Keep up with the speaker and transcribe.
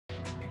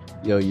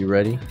Yo, you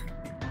ready?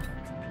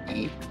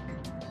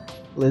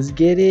 Let's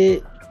get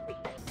it.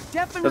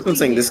 That's what I'm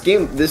saying. This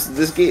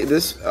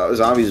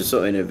zombies are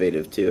so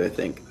innovative too. I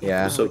think.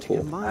 Yeah, they're so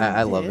cool.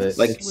 I love it.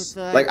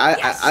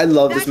 I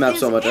love this map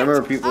so much. I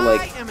remember people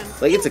like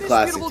it's a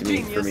classic to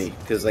me for me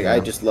because I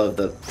just love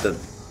the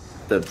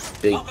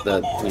big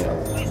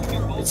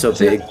it's so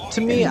big.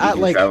 To me, I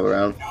like travel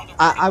around.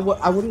 I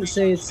wouldn't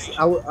say it's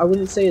I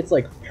wouldn't say it's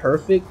like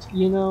perfect,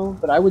 you know,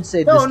 but I would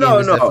say this game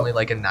is definitely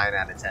like a 9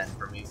 out of 10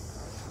 for me.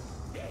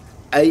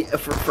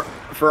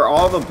 For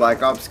all the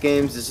Black Ops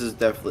games, this is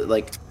definitely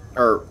like,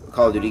 or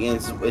Call of Duty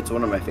games, it's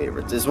one of my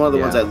favorites. It's one of the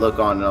ones I look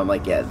on and I'm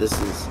like, yeah, this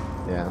is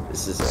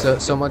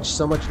so much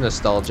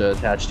nostalgia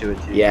attached to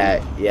it too.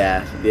 Yeah,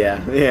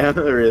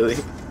 really.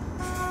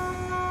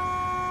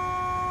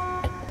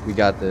 We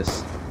got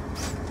this.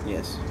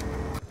 Yes.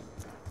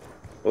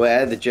 Well, I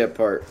had the jet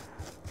part.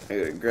 I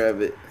gotta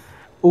grab it.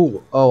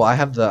 Oh, I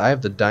have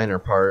the diner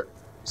part.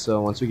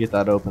 So once we get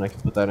that open, I can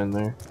put that in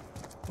there.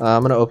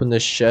 I'm gonna open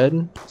this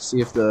shed, see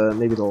if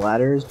maybe the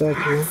ladder is back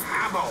here.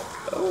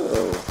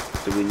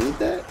 Oh, do we need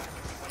that?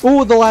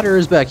 Oh, the ladder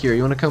is back here.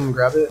 You wanna come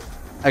grab it?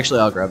 Actually,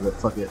 I'll grab it.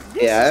 Fuck it.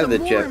 Yeah, I have the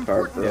jet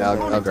part. Bro. Yeah,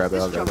 I'll grab it.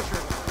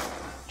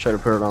 Try to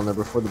put it on there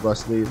before the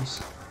bus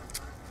leaves.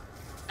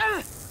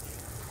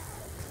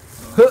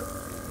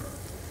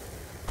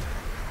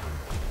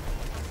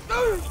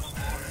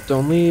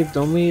 Don't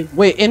leave.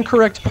 Wait,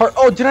 incorrect part.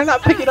 Oh, did I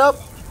not pick it up?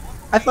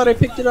 I thought I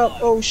picked it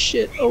up. Oh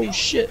shit.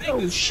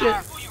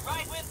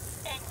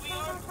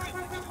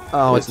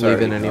 Oh, it's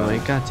leaving anyway.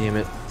 God damn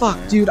it. Fuck,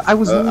 dude. I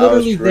was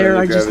literally there.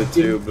 I just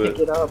didn't pick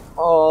it up.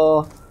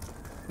 Oh.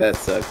 That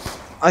sucks.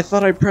 I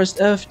thought I pressed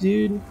F,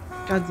 dude.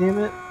 God damn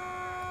it.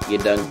 You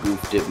done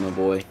goofed it, my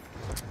boy.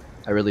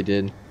 I really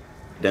did.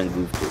 Done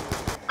goofed it.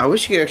 I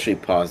wish you could actually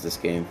pause this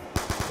game.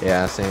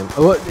 Yeah, same.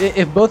 Oh,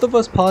 if both of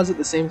us pause at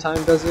the same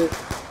time, does it?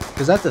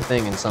 Because that's a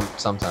thing in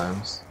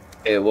sometimes.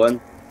 Okay,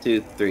 1,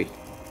 2, 3.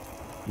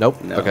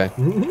 Nope. No. Okay.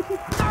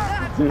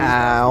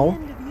 Ow.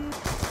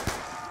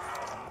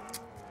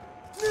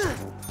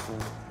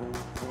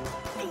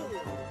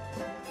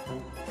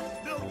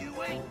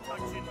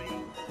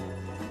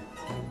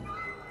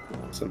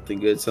 Something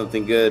good.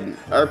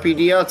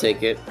 RPD, I'll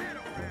take it.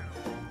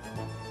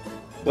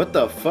 What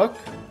the fuck?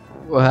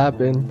 What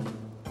happened?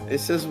 It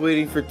says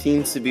waiting for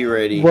teams to be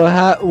ready.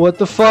 What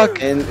the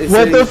fuck? And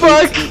what the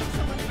fuck?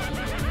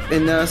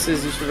 And now it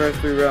says you survived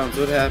 3 rounds.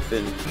 What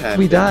happened?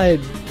 We died.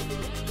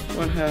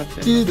 What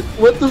happened? Dude,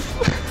 what the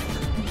fuck?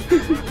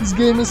 This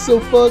game is so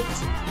fucked.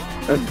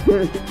 What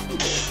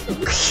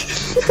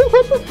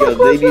the fuck?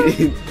 Yo,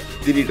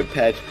 they need a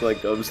patch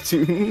like those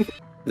too.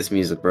 This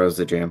music, bro, is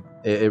the jam.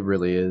 It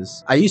really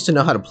is. I used to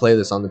know how to play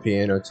this on the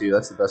piano too.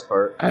 That's the best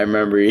part. I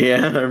remember.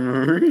 Yeah, I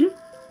remember.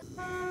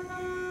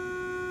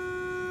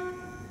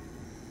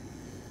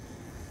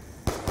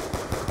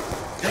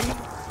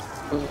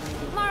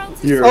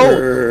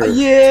 Oh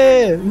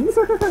yeah!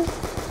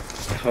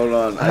 Hold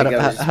on. How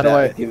do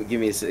I? Give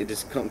me a second.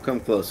 Just come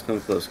close.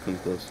 Come close.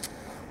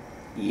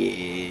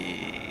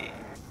 Yeah.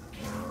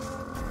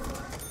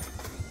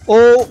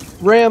 Oh,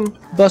 ram,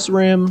 bus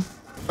ram.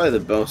 Probably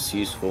the most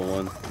useful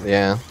one.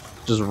 Yeah,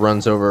 just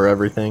runs over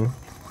everything.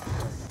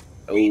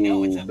 Oh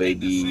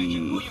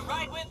baby.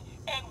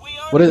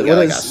 What is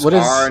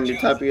on the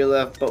top of your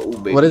left? Oh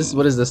baby. What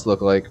does this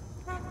look like?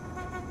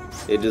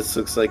 It just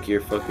looks like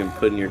you're fucking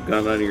putting your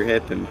gun on your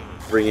hip and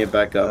bringing it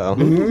back up.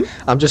 Oh.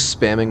 I'm just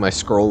spamming my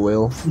scroll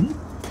wheel.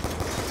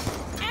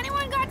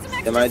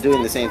 Am I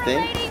doing the same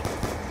thing?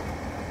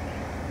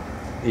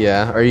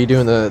 Yeah. Are you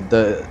doing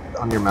the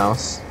on your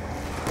mouse?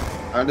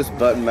 I'm just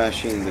button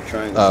mashing the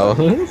triangle. Oh.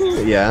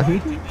 Yeah.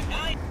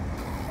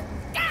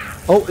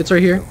 Oh, it's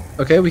right here.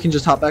 Okay, we can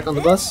just hop back on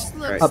the bus.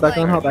 Right. Hop back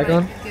on.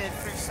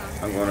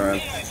 I'm going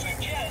around.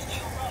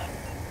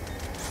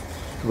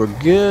 We're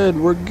good.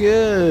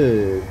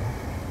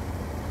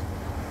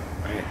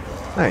 Right.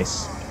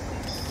 Nice.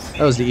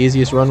 That was the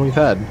easiest run we've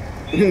had.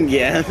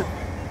 Yeah.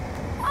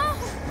 Oh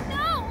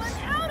no, I'm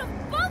out of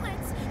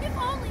bullets. If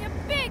only a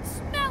big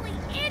smelly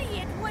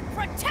idiot would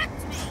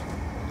protect me.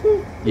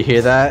 You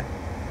hear that?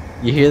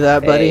 You hear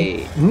that,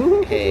 buddy?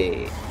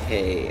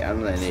 Hey,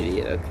 I'm not an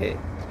idiot, okay?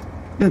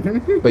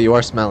 But you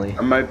are smelly.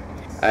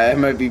 I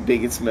might be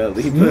big and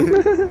smelly,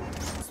 but...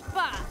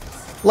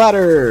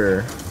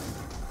 Ladder!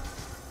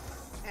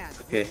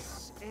 Okay.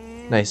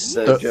 Nice.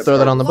 Throw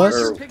that on the bus.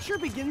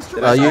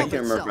 I can't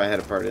remember if I had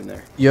a part in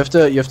there. You have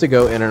to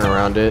go in and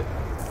around it.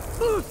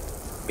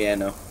 Yeah,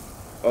 no.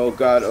 Oh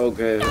god,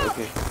 okay. Don't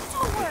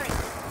worry.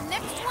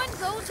 Next one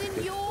goes in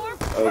your...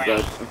 Oh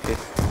god,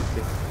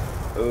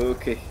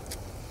 okay.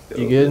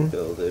 You good?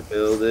 Build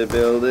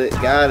it.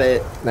 Got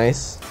it.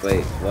 Nice.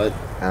 Wait, what?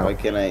 Ow. Why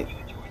can't I?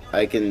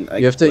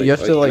 You have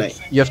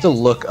to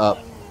look up.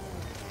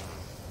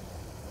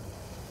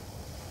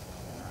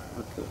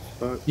 What the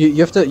fuck?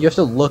 You have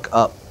to look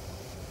up.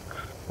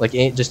 Like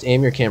just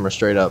aim your camera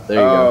straight up. There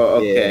you go. Oh,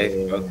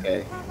 okay.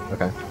 Yeah.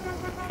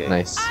 Okay.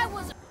 Nice.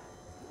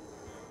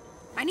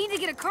 I need to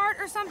get a cart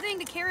or something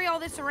to carry all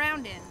this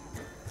around in.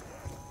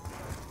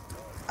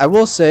 I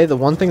will say the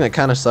one thing that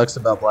kind of sucks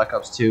about Black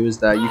Ops 2 is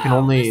that you can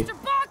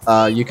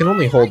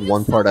only hold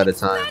one part at a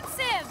time.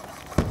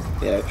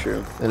 Yeah,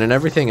 true. And in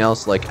everything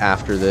else, like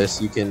after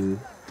this, you can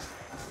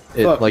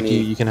you have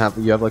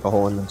like a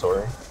whole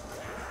inventory.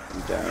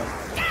 I'm down.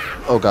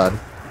 Oh god.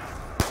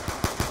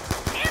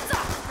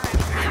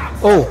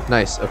 Oh,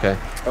 nice. Okay.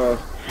 Oh.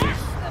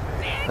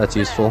 That's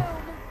useful.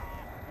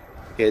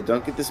 Okay,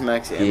 don't get this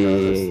max ammo.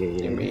 Yeah.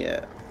 Give me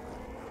it.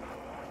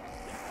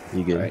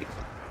 You good? Right.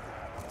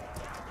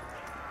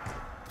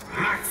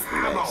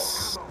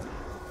 Nice.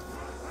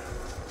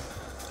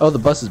 Oh, the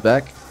bus is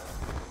back.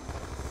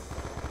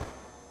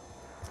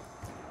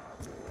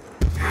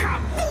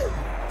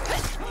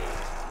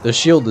 The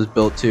shield is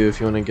built too. If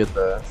you want to get if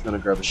you want to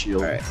grab a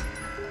shield. All right.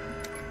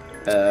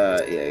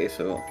 Yeah, I guess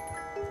so.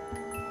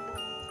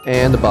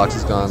 And the box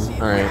is gone.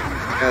 All right.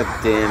 God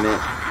damn it.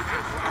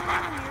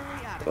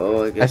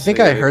 Oh, I guess I think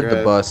I heard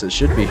the bus. It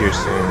should be here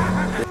soon.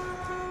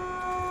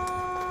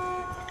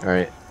 All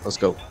right, let's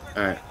go.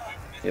 All right.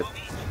 Yep.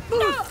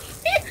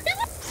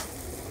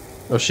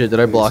 Oh shit! Did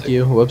I block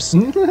you? Whoops.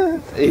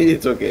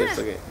 It's okay. It's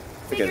okay.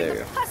 Okay, there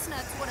you go.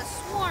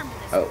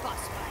 Oh.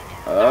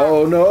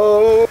 Oh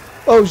no.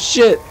 Oh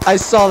shit! I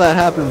saw that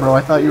happen, bro.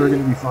 I thought you were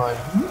gonna be fine.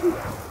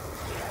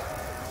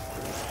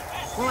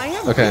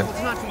 Okay.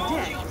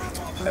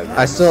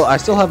 I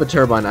still have a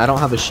turbine. I don't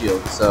have a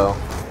shield, so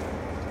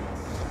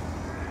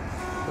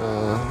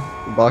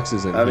the box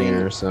isn't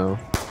here, so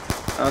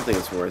I don't think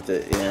it's worth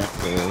it. Yeah.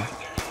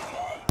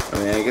 I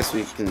mean, I guess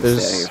we can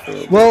stay here for a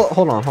little bit. Well,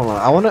 hold on.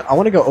 I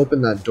wanna go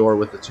open that door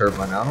with the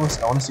turbine. I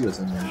wanna see what's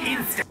in there.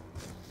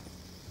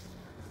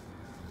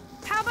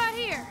 How about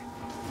here?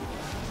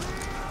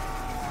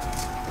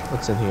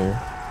 What's in here?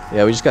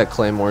 Yeah, we just got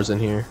claymores in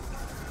here.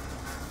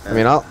 I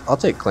mean, I'll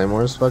take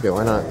claymores. Fuck it,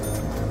 why not?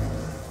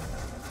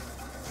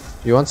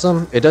 You want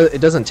some? It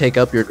doesn't take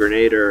up your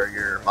grenade or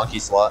your monkey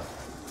slot.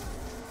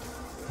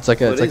 It's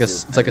like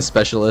a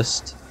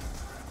specialist.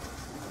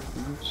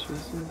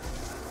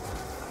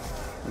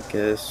 I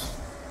guess.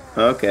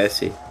 Okay, I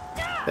see.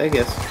 I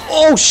guess.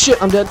 Oh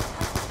shit! I'm dead.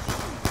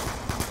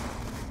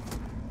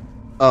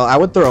 I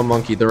would throw a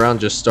monkey. The round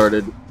just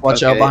started.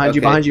 Watch out behind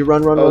you! Behind you!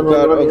 Run! Run! Oh run!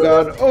 god! Run! Oh Run!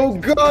 god! Oh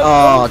god!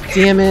 Oh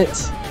damn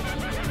it!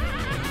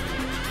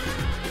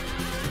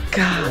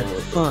 God,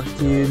 fuck,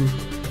 dude.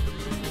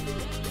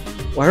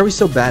 Why are we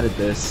so bad at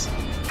this?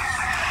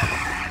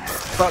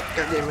 Fuck,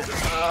 goddammit.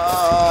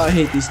 Oh, I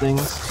hate these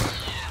things.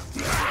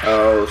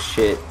 Oh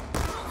shit.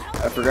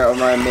 I forgot what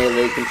my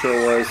melee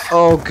control was.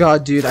 Oh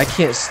god, dude, I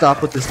can't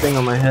stop with this thing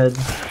on my head.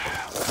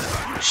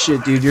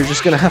 Shit, dude, you're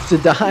just gonna have to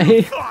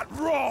die.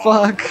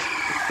 Fuck.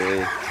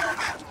 Okay.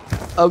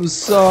 I'm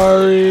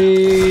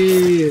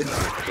sorry.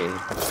 Okay.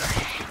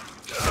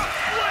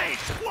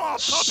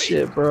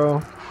 Shit,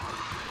 bro.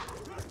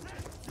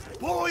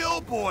 Boy,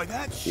 oh boy,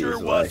 that sure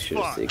Jeez, was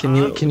fun.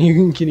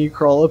 Can you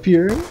crawl up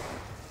here?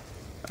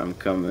 I'm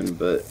coming,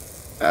 but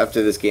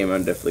after this game,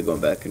 I'm definitely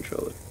going back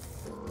controller.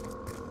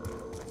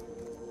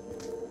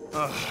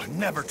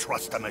 Never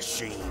trust a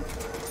machine.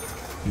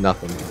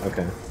 Nothing.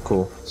 Okay,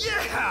 cool.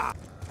 Yeah.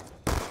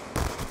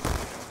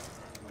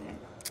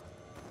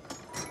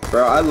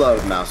 Bro, I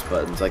love mouse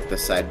buttons, like the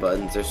side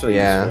buttons. They're so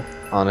useful.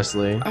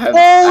 Honestly. I have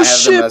Oh them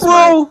shit, as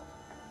bro!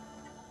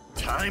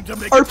 Time to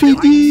make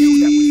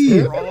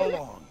RPD! all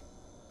along.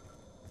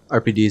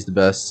 RPD is the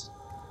best.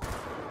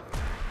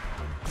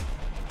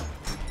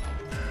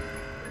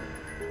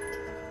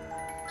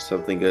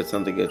 Something good,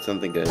 something good,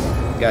 something good.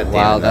 God damn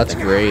Wow, it, that's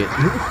nothing. great.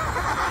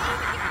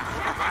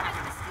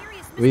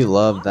 We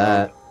love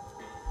that.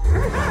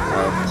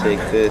 I'll take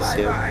this,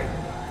 yep.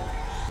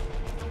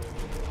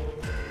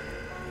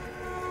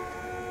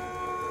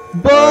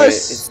 Bus! Alright,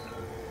 it's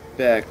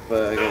back,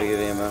 but I gotta get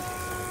ammo.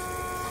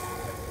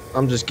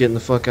 I'm just getting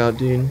the fuck out,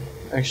 dude.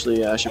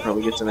 Actually, yeah, I should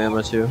probably get some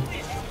ammo too.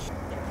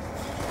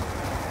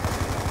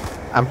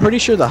 I'm pretty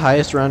sure the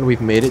highest round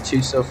we've made it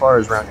to so far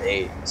is round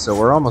 8, so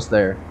we're almost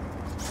there.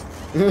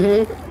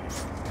 Do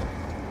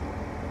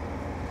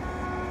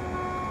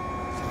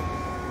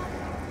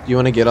you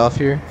want to get off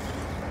here?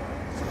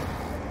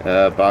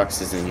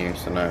 Box is in here,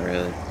 so not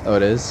really. Oh,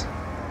 it is?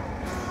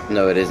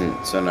 No, it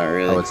isn't, so not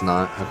really. Oh, it's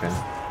not? Okay.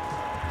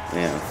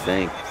 Yeah, I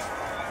think.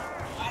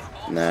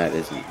 Nah, it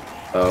isn't.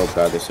 Oh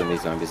god, there's so many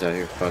zombies out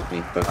here. Fuck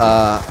me. Fuck me.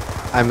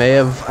 I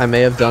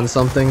may have done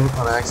something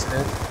on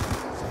accident.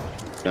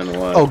 Done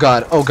what? Oh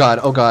god, oh god,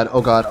 oh god,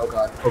 oh god, oh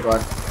god, oh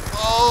god.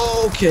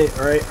 Oh, okay,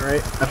 alright,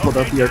 alright. I pulled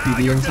up the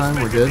RPD in time,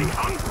 we're good.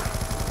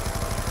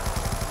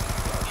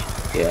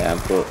 Yeah,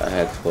 I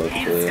had to pull it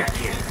blue.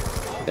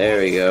 There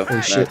we go.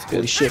 Holy shit,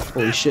 holy shit,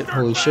 holy shit,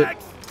 holy shit.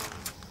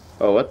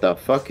 Oh, what the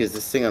fuck is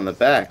this thing on the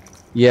back?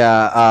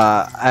 Yeah,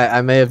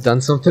 I may have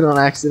done something on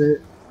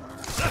accident.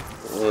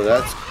 Well,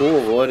 that's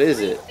cool. What is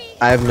it?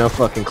 I have no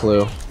fucking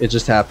clue. It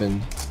just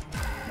happened.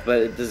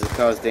 But does it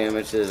cause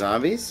damage to the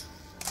zombies?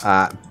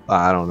 I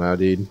don't know,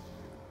 dude.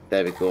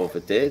 That'd be cool if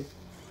it did.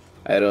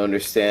 I don't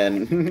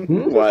understand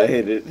why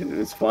it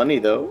was funny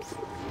though.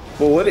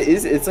 Well, what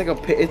is it? It's like a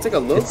logo. It's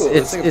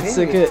like a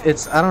painting.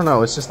 it's I don't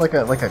know. It's just like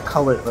a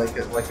color like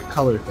a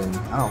color thing.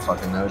 I don't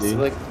fucking know,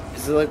 dude.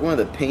 Is it like one of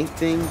the paint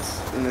things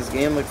in this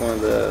game? Like one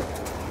of the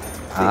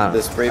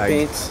spray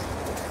paints?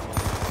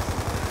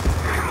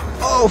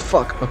 Oh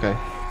fuck. Okay.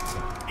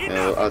 Yeah,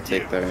 well, I'll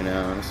take that right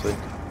now, honestly.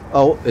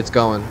 Oh, it's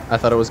going. I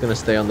thought it was gonna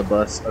stay on the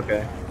bus.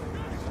 Okay.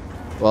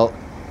 Well,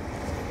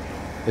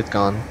 it's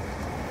gone.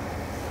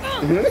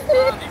 All this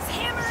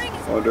hammering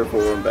is I wonder if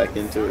we'll run back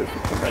into it if we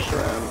come back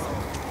around.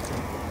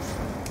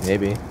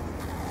 Maybe.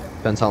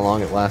 Depends how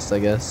long it lasts, I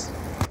guess.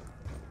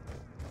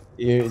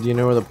 Do you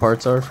know where the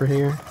parts are for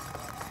here?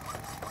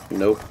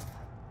 Nope.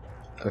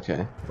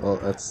 Okay. Well,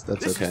 that's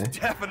okay.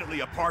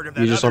 Definitely a part of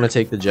that You just want to other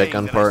take the jet thing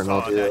gun that I part and saw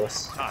I'll do that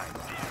this. time.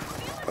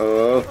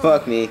 Oh,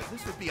 fuck me.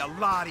 This would be a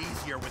lot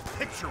easier with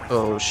picturing.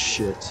 Oh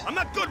shit. I'm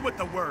not good with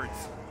the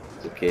words.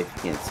 It's okay if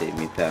you can't save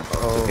me, pal. It's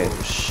Oh okay.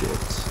 shit.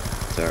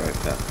 It's alright,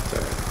 pal. It's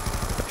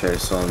alright. I'll try to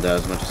slow him down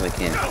as much as I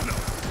can.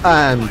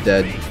 I'm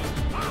dead.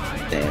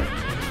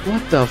 Damn.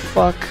 What the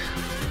fuck?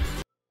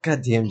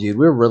 God damn, dude,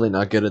 we're really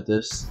not good at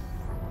this.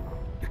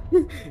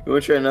 You wanna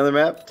try another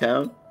map?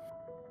 Town?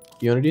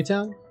 You wanna do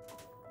town?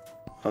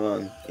 Hold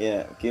on.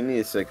 Yeah, give me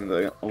a second.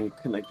 I'm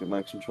connecting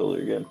my controller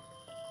again.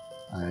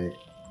 Alright.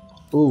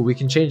 Ooh, we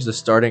can change the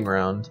starting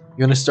round.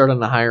 You wanna start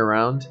on a higher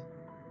round?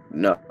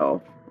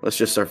 No. Let's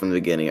just start from the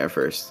beginning at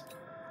first.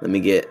 Let me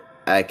get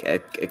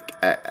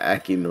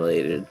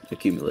accumulated.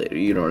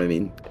 You know what I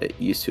mean?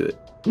 Used to it.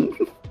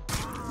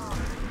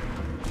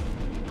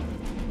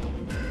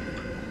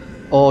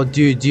 Oh,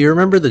 dude, do you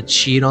remember the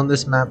cheat on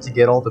this map to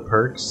get all the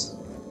perks?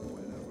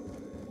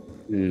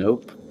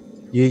 Nope.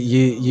 You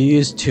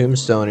use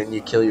Tombstone and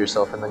you kill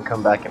yourself and then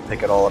come back and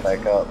pick it all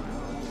back up.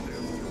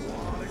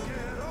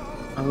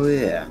 Oh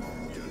yeah.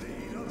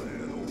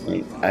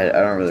 I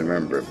don't really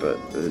remember it, but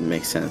it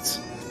makes sense.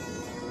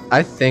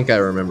 I think I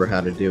remember how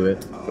to do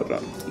it. Hold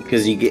on.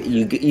 Because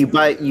you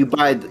buy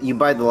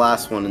the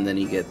last one and then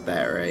you get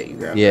that, right? You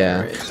grab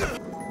Yeah. that, right?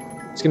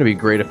 It's gonna be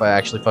great if I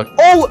actually fuck.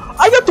 Oh,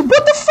 I got the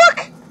what the fuck?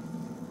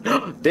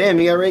 Damn,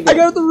 you got ray I gun.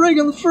 got the rig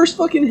on the first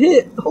fucking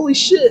hit. Holy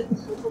shit.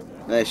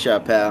 Nice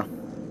shot, pal.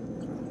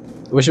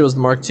 Wish it was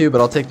the Mark II,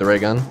 but I'll take the ray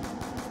gun.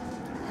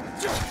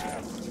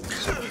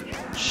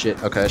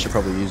 Shit. Okay, I should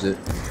probably use it.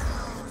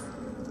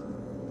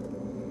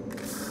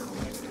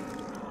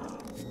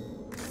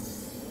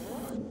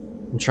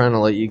 I'm trying to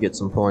let you get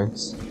some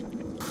points.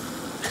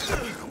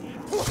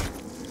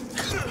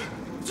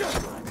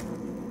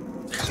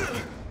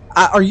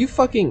 Are you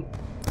fucking...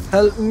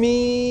 Help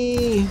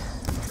me!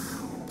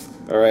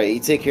 Alright, you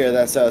take care of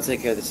that, so I'll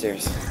take care of the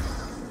stairs.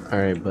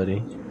 Alright,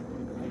 buddy.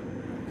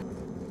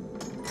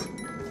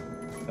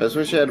 I just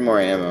wish I had more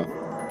ammo.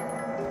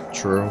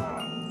 True.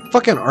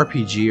 Fucking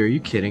RPG, are you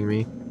kidding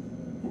me?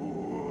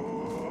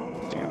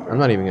 Damn. I'm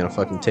not even gonna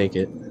fucking take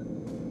it.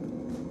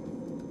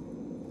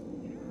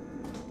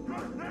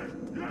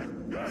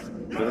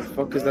 Where the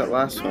fuck is that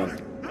last one?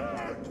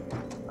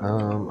 I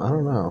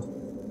don't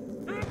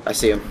know. I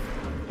see him.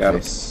 Got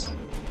him. Nice.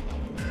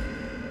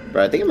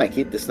 Bro, I think I might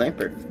keep the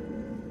sniper.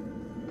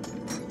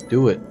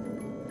 Do it.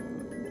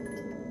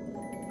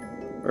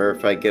 Or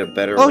if I get a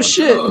better Oh one.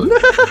 shit!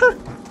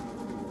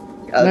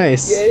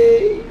 Nice.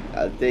 Yay!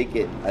 I'll take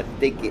it. I'll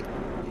take it.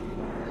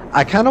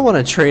 I kind of want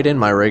to trade in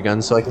my ray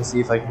gun so I can see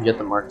if I can get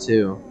the Mark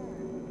II.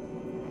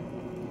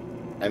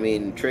 I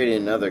mean, trade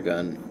in another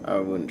gun. I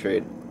wouldn't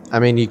trade. I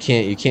mean, you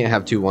can't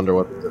have two wonder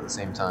weapons at the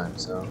same time,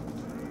 so.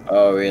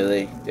 Oh,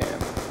 really? Damn.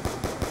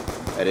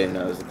 I didn't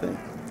know it was a thing.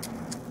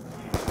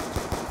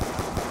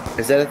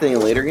 Is that a thing in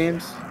later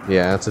games?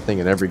 Yeah, that's a thing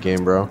in every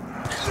game, bro.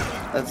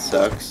 That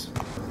sucks.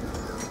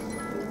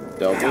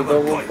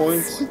 Double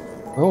points?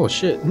 Oh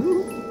shit.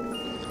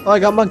 Oh, I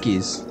got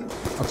monkeys.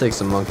 I'll take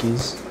some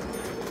monkeys.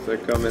 They're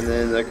coming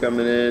in. They're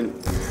coming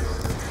in.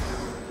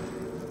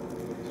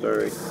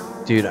 Sorry.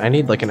 Dude, I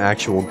need like an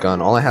actual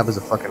gun. All I have is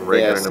a fucking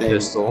ray gun and a same.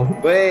 pistol.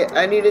 Wait,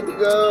 I needed to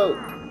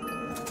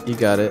go. You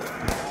got it.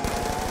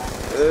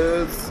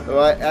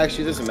 Well,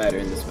 actually, it doesn't matter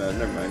in this mode.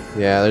 Never mind.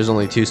 Yeah, there's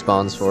only 2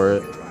 spawns for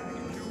it.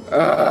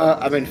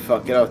 I mean,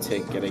 fuck it. I'll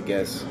take it, I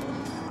guess.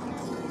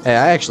 Hey,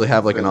 I actually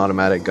have like an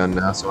automatic gun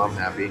now, so I'm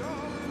happy.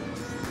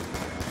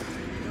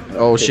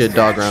 Oh shit,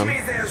 dog round.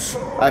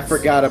 I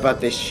forgot about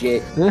this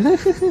shit.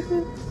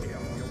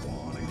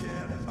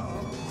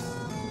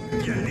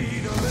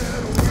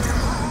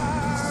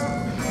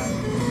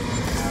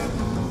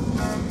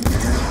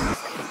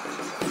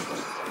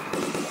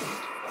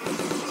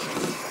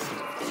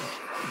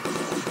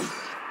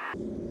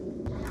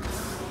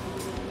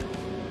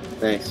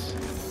 Thanks.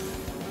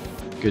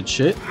 Good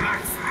shit.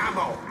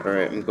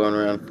 Alright, I'm going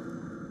around.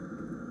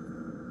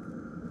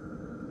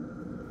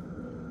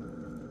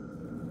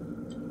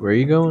 Where are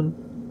you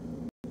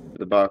going?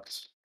 The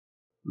box.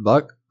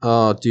 Buck?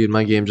 Oh, dude,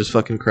 my game just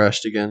fucking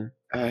crashed again.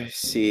 I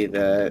see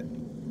that.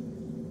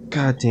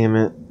 God damn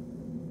it.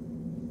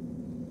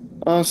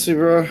 Honestly,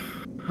 bro,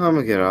 I'm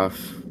gonna get off.